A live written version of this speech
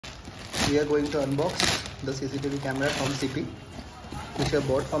we are going to unbox the CCTV camera from CP, which I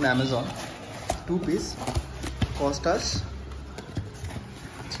bought from Amazon. 2-piece, cost us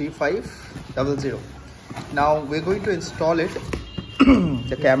 3500. Now we're going to install it,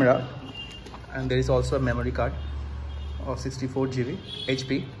 the camera, and there is also a memory card of 64 GB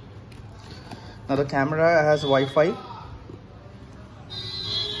HP. Now the camera has Wi-Fi,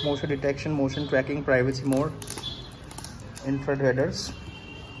 motion detection, motion tracking, privacy mode, infrared headers.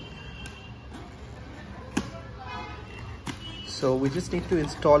 So we just need to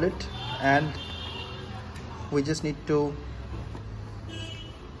install it, and we just need to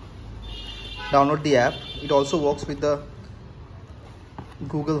download the app. It also works with the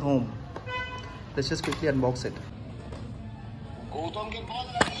Google Home. Let's just quickly unbox it.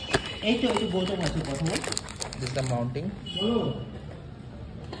 This is the mounting.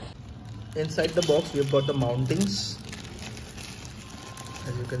 Inside the box we have got the mountings,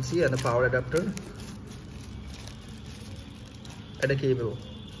 as you can see, and a power adapter and a cable.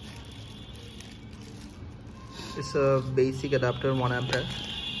 It's a basic adapter, 1 ampere,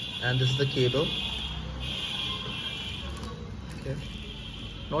 and this is the cable. Okay,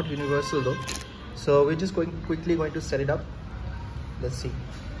 not universal though. So we're just quickly going to set it up. Let's see.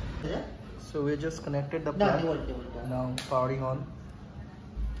 So we just connected the plug. Now powering on.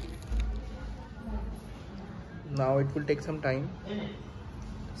 Now it will take some time.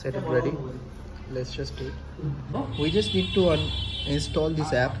 Set it ready. Let's just do it. We just need to install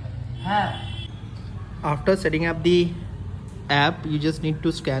this app. After setting up the app, you just need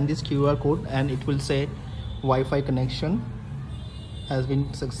to scan this QR code and it will say Wi-Fi connection has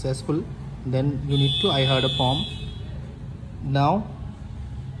been successful. Then you need to I heard a POM. Now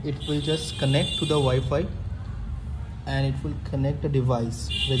it will just connect to the Wi-Fi and it will connect the device,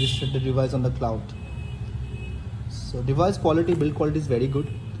 register the device on the cloud. So device quality, build quality is very good.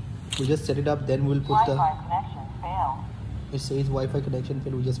 We just set it up, then we'll put the it says Wi-Fi connection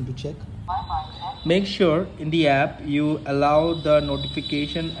failed. We just need to check. Make sure in the app you allow the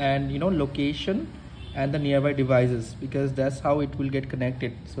notification and location and the nearby devices, because that's how it will get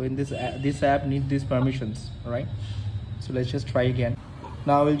connected. So in this app needs these permissions. All right, so let's just try again.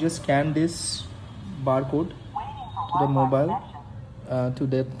 Now we'll just scan this barcode to the mobile, to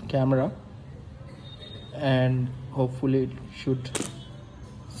the camera, and hopefully it should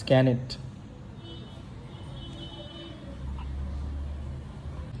scan it.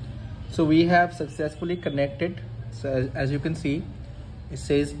 So we have successfully connected. So as you can see, it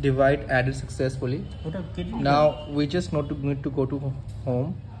says device added successfully. Now we just need to go to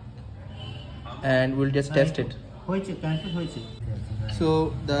home and we'll just test it.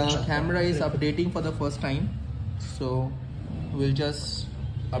 So the camera is updating for the first time, so we'll just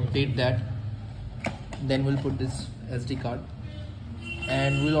update that. Then we'll put this SD card,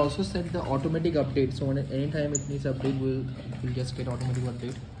 and we'll also set the automatic update. So when anytime it needs update, we'll just get automatic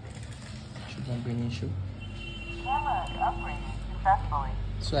update. Should not be an issue. Camera is upgraded successfully.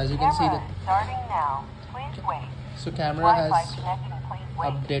 So as you can see that starting now. Please wait. So camera has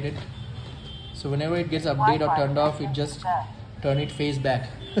updated. So whenever it gets updated or turned off, it just turn it face back.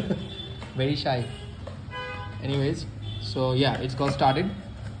 Very shy. Anyways, so yeah, it's got started.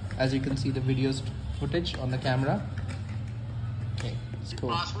 As you can see the videos footage on the camera. Okay, let's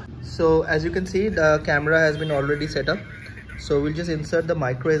go. So as you can see, the camera has been already set up. So we'll just insert the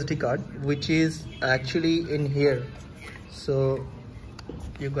micro SD card, which is actually in here. So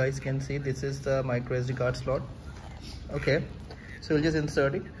you guys can see this is the micro SD card slot. Okay, so we'll just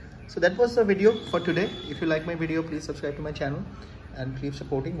insert it. So that was the video for today. If you like my video, please subscribe to my channel and keep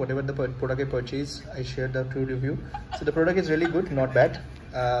supporting. Whatever the product I purchase, I share the true review. So the product is really good, not bad,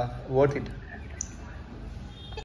 worth it.